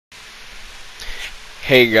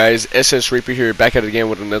Hey guys, SS Reaper here, back at it again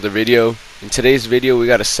with another video. In today's video we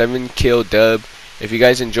got a 7-kill dub. If you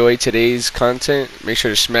guys enjoyed today's content, make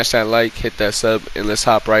sure to smash that like, hit that sub, and let's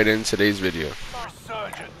hop right in today's video.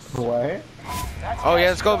 What? Oh yeah,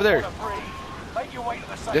 let's go over there.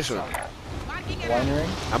 This one. Landing?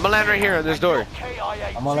 I'm gonna land right here on this door.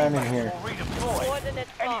 I'm gonna land in here.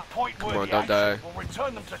 Come on, don't die.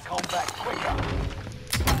 Return them to combat quicker.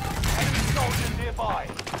 Enemy soldier nearby.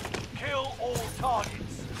 Kill all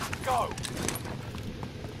targets. Go.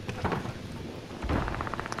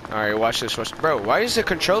 Alright, watch this. Bro, why does the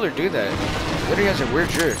controller do that? Literally has a weird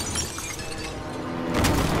drift.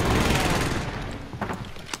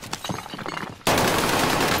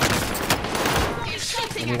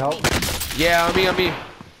 You need help? Yeah, on me.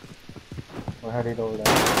 We're headed over there.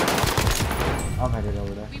 I'm headed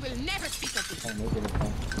over there. We will never speak of this. Can't make it in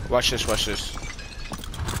time. Watch this.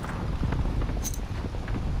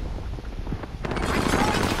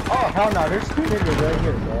 Oh, hell no, there's two niggas right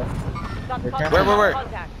here, bro. They're camping. Where?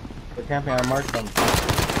 They're camping, I marked them.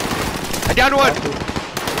 I downed one!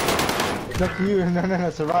 It's up to you. No,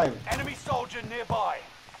 survive. Enemy soldier nearby.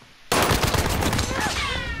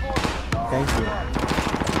 Thank you.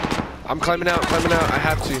 I'm climbing out. I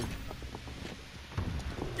have to.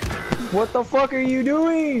 What the fuck are you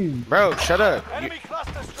doing? Bro, shut up. Enemy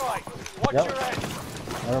cluster strike. Watch Yep. your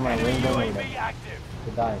head. Never mind, we ain't going over UAV there. active.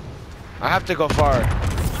 To die. I have to go far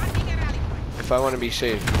if I want to be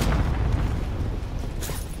safe.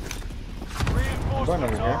 Reinforcements Going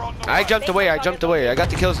over here. are on the I way. jumped away. I got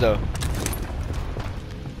the kills though.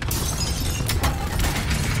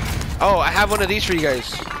 Oh, I have one of these for you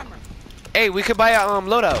guys. Hey, we could buy a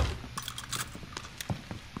loadout.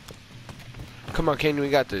 Come on, Kane, we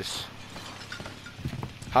got this.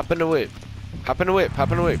 Hop in the whip.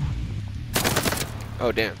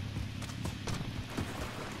 Oh damn.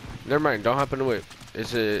 Never mind, don't hop in the whip.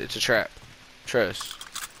 It's a trap. Trust.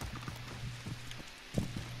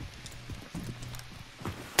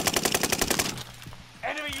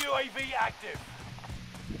 Enemy UAV active.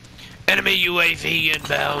 Enemy UAV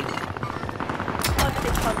inbound.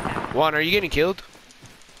 Juan, are you getting killed?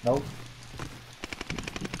 Nope.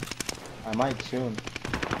 I might soon.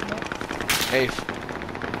 Hey.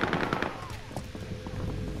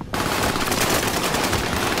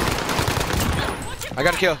 I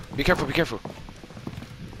got a kill. Be careful.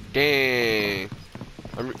 Dang.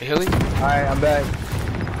 I'm healing. Alright, I'm back.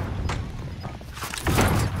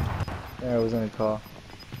 Yeah, I was in a call.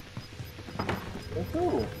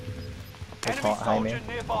 Ooh. Enemy call it Jaime. soldier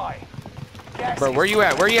nearby. Gas Bro, is where you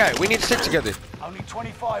at? We need to stick together. only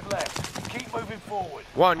 25 left. Keep moving forward.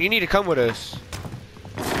 Juan, you need to come with us.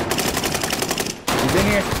 You been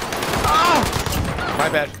here? My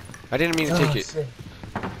bad. I didn't mean to take it. Shit.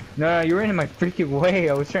 No, you were in my freaking way.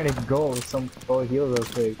 I was trying to go heal real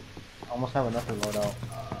quick. Almost have enough to load out.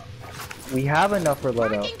 We have enough for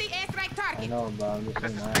loadout. Marking the airstrike I target. know, but I'm just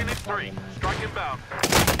saying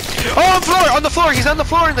Oh, on the floor. He's on the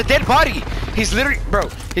floor in the dead body. He's literally, bro.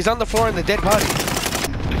 He's on the floor in the dead body.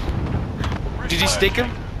 Did you stick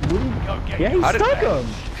him? Yeah, he How did- stuck him.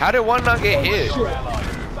 How did one not get hit?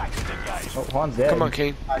 Back to the game. Oh, Juan's dead. Come on,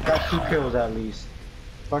 Kane. I got 2 kills at least.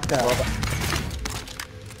 Fuck that.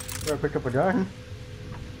 Better pick up a gun.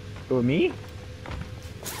 Who, me?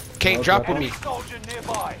 Kane, drop with me. Enemy soldier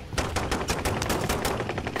nearby.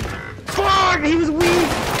 Fuck! He was weak.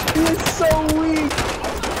 He was so weak.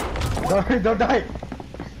 Don't die.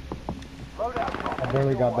 Loadout drop. I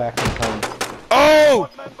barely got back in time. Oh!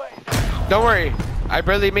 Member Don't worry. I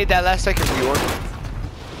barely made that last second for you, Juan.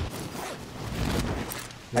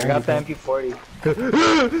 I got the MP40.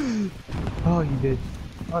 Oh, you did.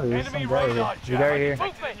 Oh, there's enemy some guy here. radar You guy right here.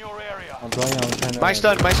 detected in your area. I'm trying to. My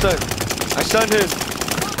stun. I stunned him.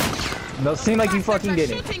 No, seem like you fucking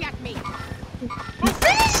Bastards are didn't. shooting at me.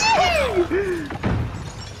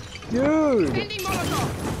 Dude! Sending Molotov.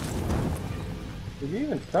 Did you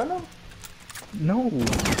even stun him? No. I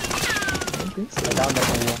don't think so. I downed that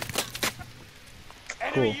one.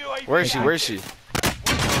 Enemy UAV Where is she? active.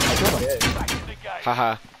 Back to the game.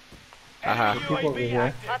 Haha. Enemy People over UAV here.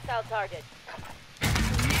 active. Hostile target.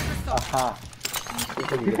 Aha.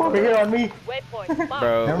 People over here on me. Waypoint. Mark.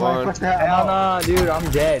 Bro, Never mind, Juan. fuck that. Hell no, dude, I'm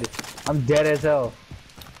dead. I'm dead as hell.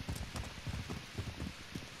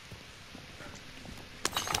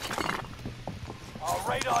 Our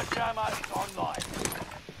radar jammer is online.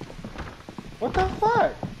 What the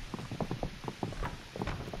fuck?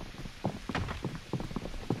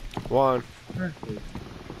 Juan.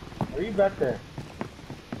 Are you back there?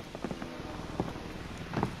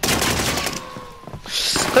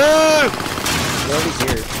 Ah! They're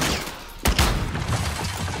over here.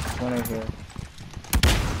 One over here.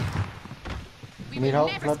 Need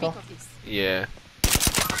help, Never Lato? speak of this. Yeah.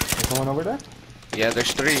 There's someone over there? Yeah,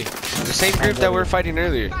 there's 3. The same group that we're fighting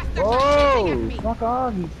earlier. Bastards are Oh, shooting at me. fuck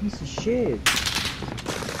off, you piece of shit.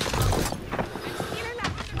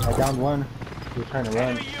 I downed one. He was trying to run.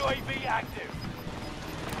 Enemy UAV active.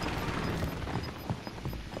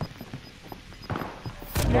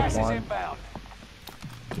 Gas is one. inbound.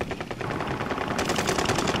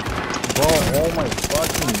 Bro, oh my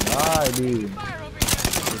fucking god, dude. Fire over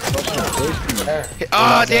You're fucking thirsty. There.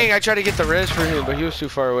 Oh, dang, I tried to get the res for him, but he was too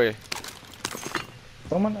far away.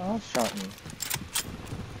 Someone else shot me.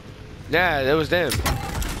 Nah, that was them.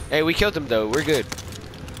 Hey, we killed them though. We're good.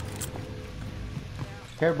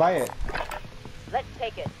 Here, buy it. Let's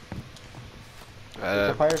take it.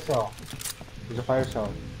 There's a fire cell. There's a fire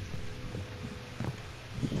cell.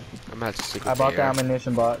 I'm gonna have to stick with I bought the AR.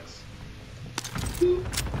 ammunition box.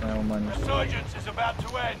 No money. Resurgence is about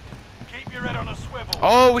to end. Keep your head on a swivel.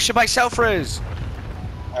 Oh, we should buy self-res.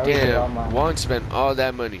 I already got Damn, mine. Juan spent all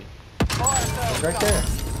that money. Fire sales Right done. there.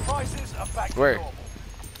 Prices are back Where? to normal.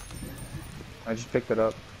 I just picked it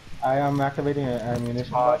up. I am activating an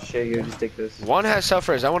ammunition Oh box. shit, you just take this. Juan has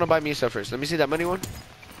self-res. I want to buy me self-res. Let me see that money, one.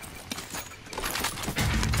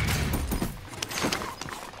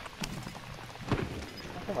 I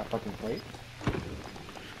have my fucking plate.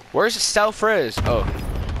 Where's self-res? Oh.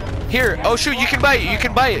 Here. Oh, shoot. You can buy it. You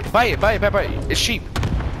can buy it. Buy it. Buy it. Buy it. Buy it. It's cheap.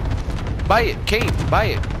 Buy it. Kane, buy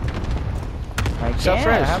it. I can't.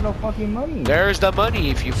 Self-res. I have no fucking money. There's the money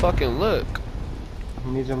if you fucking look.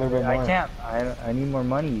 He needs a little bit more. I can't. I need more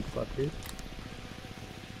money, you fucker.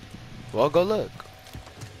 Well, go look.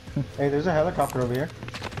 Hey, there's a helicopter over here.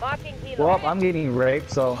 Marking helo. Well, I'm getting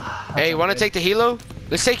raped, so. Hey, want to take the helo?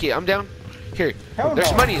 Let's take it. I'm down. Here. Hell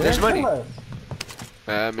There's no. money. They There's didn't money. kill us.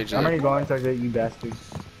 Let me just I'm look. already going to get you bastards.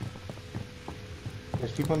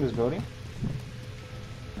 There's people in this building.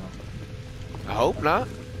 I hope not.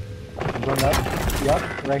 I'm going up. Yup.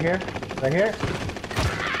 Right here. Right here.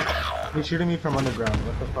 He's shooting me from underground.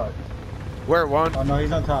 What the fuck? Where, Juan? Oh no,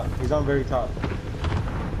 he's on top. He's on very top.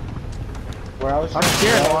 Where I was I'm shooting,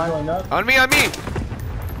 scared, where I Juan. was going up. On me, on me.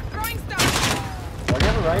 Throwing stuff. Why do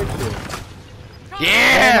you have a riot shield?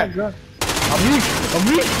 Yeah. Oh my God. I'm weak. I'm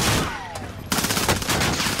weak.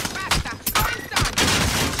 Bastards. Throwing stuff.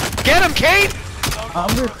 Get him, Kane. I'm Are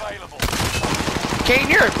weak. available. Kane,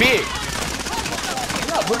 you're a big. I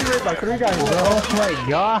got booty raped by 3 guys, bro. Oh my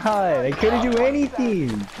god. I couldn't do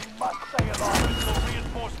anything. Must stay alive until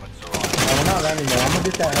reinforcements arrive. No, we're not landing there. I'm gonna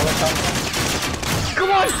get that helicopter.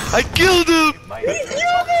 Come on. I killed him. Made it to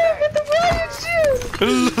the top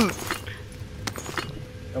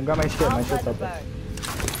 10. I got my shit. My shit's up there.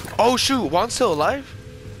 Oh shoot, Juan's still alive?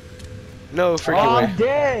 No Oh, freaking I'm way.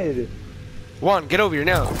 dead. Juan, get over here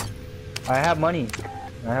now. I have money.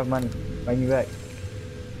 I have money. Buy me back.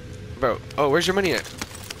 Bro, oh, where's your money at?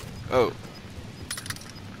 Oh,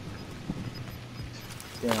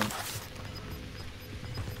 Damn.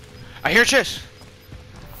 I hear chest.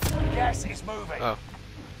 Gas is moving. Oh.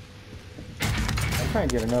 I'm trying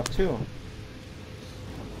to get enough too.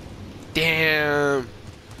 Damn.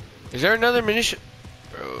 Is there another munition?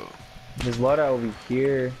 Bro. There's a lot over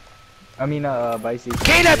here. I mean, bicycle.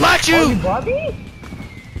 Kane, I blocked Oh, you! you bought me?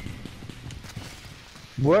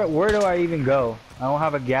 Where do I even go? I don't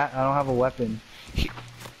have a I don't have a weapon.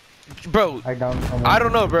 Bro, I downed someone. I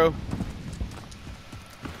don't know, bro.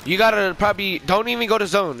 You gotta probably, don't even go to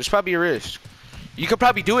zone. It's probably a risk. You could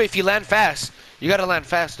probably do it if you land fast. You gotta land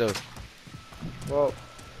fast, though. Well,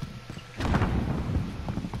 I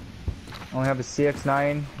only have a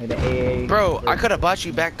CX9 and an AA. Bro, I could have bought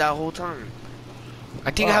you back that whole time.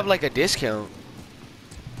 I think I have like a discount.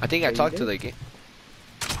 I think I you talked to did? the game.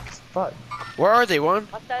 Fuck. Where are they, Juan?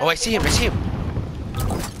 Oh, I see him. I see him.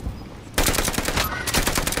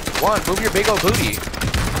 Juan, move your big old booty.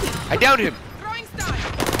 I downed him. Throwing stuff.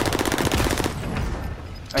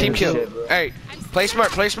 I Team need kill. shit, bro. Hey, play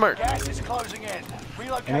smart. Play smart. Gas is closing in.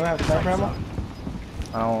 Anyone Relocating have the sniper safe ammo? zone.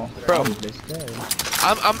 Oh, Bro. this guy.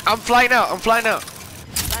 I'm flying out. I'm flying out.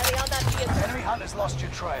 Landing on that vehicle. Enemy hunters lost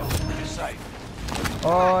your trail. You're safe.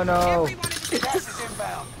 Oh no! Everyone is Gas is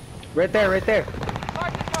inbound. Right there, right there.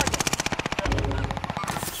 Mark the target.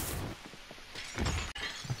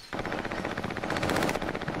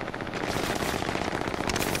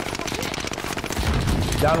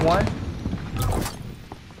 Down one.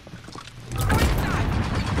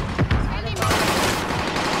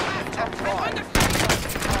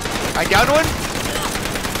 I downed one.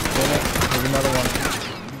 There's another one.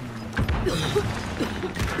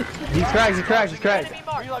 He's cracked. He's cracked. He's cracked. Enemy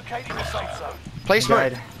marked. Relocating the safe zone. Play He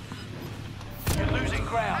smart. died. You're losing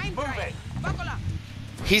ground. Move it.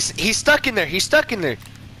 He's stuck in there. He's stuck in there.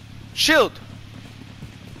 Shield.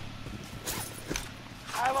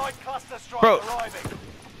 Cluster strike Bro. arriving.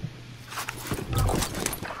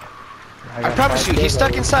 I got promise you, 5 he's kills stuck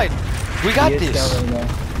already. inside. We got He is this. down right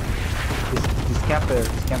now. He's camped there.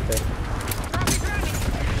 He's camped there.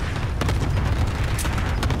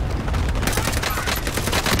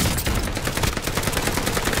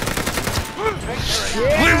 Victory.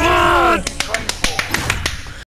 We